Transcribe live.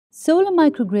Solar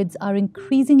microgrids are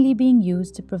increasingly being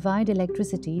used to provide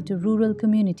electricity to rural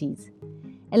communities.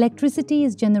 Electricity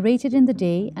is generated in the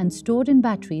day and stored in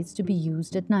batteries to be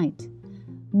used at night.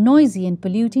 Noisy and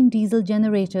polluting diesel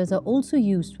generators are also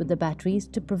used with the batteries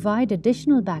to provide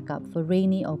additional backup for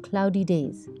rainy or cloudy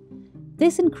days.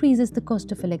 This increases the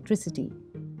cost of electricity.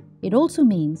 It also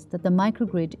means that the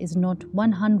microgrid is not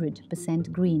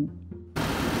 100% green.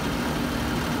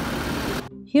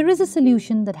 Here is a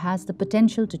solution that has the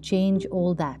potential to change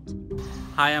all that.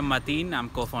 Hi, I'm Mateen. I'm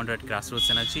co-founder at Grassroots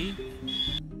Energy.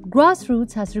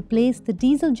 Grassroots has replaced the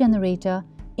diesel generator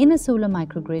in a solar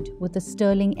microgrid with a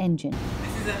Stirling engine.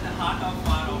 This is at the heart of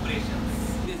our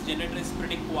operations. This generator is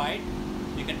pretty quiet.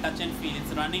 You can touch and feel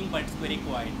it's running, but it's very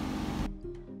quiet.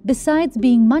 Besides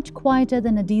being much quieter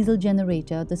than a diesel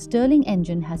generator, the Stirling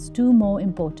engine has two more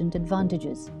important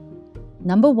advantages.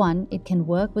 Number one, it can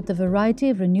work with a variety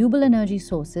of renewable energy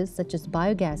sources, such as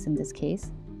biogas in this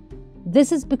case.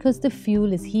 This is because the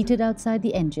fuel is heated outside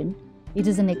the engine. It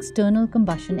is an external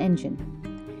combustion engine.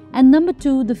 And number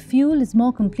two, the fuel is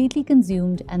more completely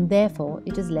consumed and therefore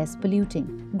it is less polluting.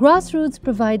 Grassroots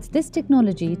provides this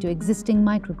technology to existing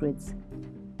microgrids.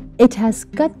 It has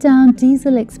cut down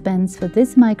diesel expense for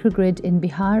this microgrid in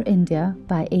Bihar, India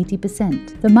by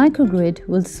 80%. The microgrid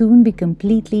will soon be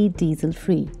completely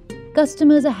diesel-free.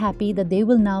 Customers are happy that they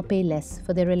will now pay less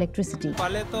for their electricity.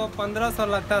 पहले तो 1500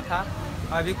 लगता था,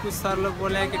 अभी कुछ sir लोग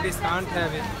बोले हैं कि डिस्काउंट है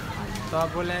अभी, तो आप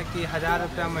बोले हैं कि 1000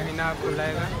 रुपया महीना आपको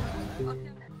लगेगा.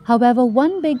 However,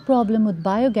 one big problem with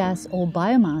biogas or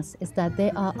biomass is that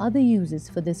there are other uses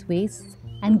for this waste,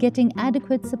 and getting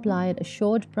adequate supply at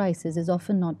assured prices is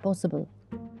often not possible.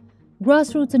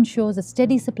 Grassroots ensures a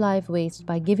steady supply of waste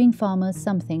by giving farmers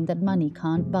something that money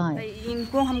can't buy.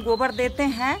 इनको हम गोबर देते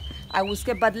हैं और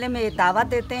उसके बदले में दावा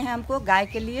देते हैं हमको गाय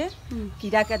के लिए.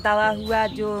 कीड़ा का दावा हुआ,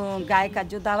 जो गाय का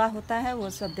जो दावा होता है वो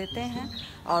सब देते हैं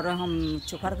और हम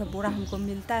चोकर का बोरा हमको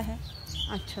मिलता है.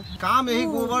 अच्छा, काम यही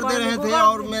गोबर दे रहे थे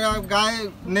और मेरा गाय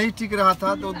नहीं ठीक रहा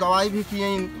था तो दवाई भी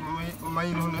किए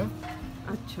इन्होंने.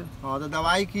 अच्छा, हाँ, तो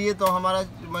दवाई किए तो हमारा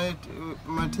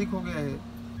मैं ठीक हो गया है.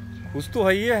 कुछ तो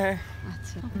है ये है.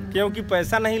 अच्छा, क्योंकि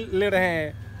पैसा नहीं ले रहे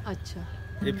हैं. अच्छा,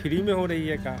 ये फ्री में हो रही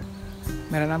है काम.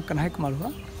 मेरा नाम कन्हैया कुमार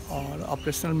हुआ और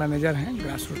ऑपरेशनल मैनेजर हैं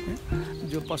ग्रासरूट में.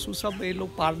 जो पशु सब ये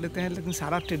लोग पाल लेते हैं, लेकिन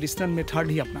सारा ट्रेडिशनल मेथड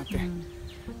ही अपनाते हैं.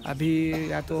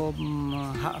 अभी या तो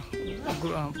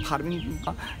फार्मिंग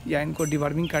या इनको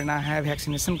डिवर्मिंग करना है,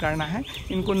 वैक्सीनेशन करना है,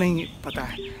 इनको नहीं पता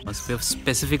है. We have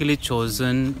specifically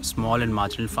chosen small and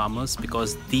marginal farmers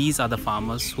because these are the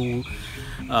farmers who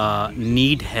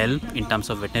need help in terms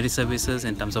of veterinary services,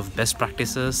 in terms of best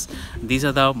practices. These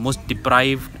are the most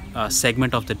deprived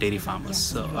segment of the dairy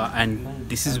farmers, and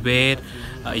this is where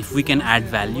if we can add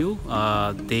value,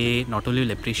 they not only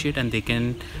will appreciate and they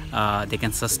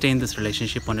can sustain this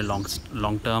relationship on a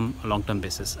long term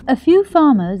basis. A few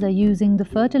farmers are using the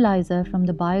fertilizer from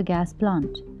the biogas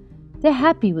plant. They're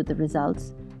happy with the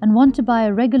results and want to buy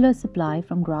a regular supply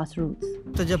from Grassroots.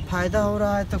 तो जब फायदा हो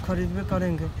रहा है तो खरीद भी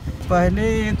करेंगे. पहले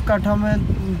एक कट्ठा में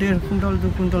 1.5 कुंटल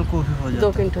 2 कुंटल कॉफी हो जाता.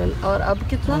 2 क्विंटल और अब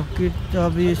कितना?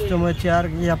 अभी इस समय 4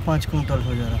 या 5 कुंटल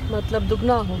हो जा रहा है. मतलब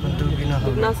दुगना हो गया.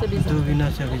 दुगना से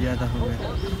भी ज़्यादा हो गया.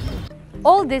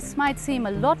 All this might seem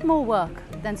a lot more work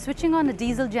than switching on a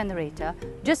diesel generator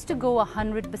just to go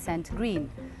 100% green.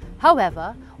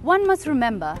 However, one must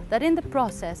remember that in the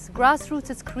process,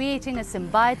 Grassroots is creating a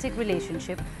symbiotic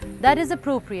relationship that is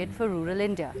appropriate for rural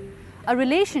India. A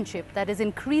relationship that is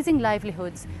increasing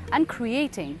livelihoods and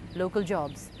creating local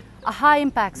jobs. A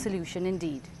high-impact solution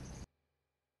indeed.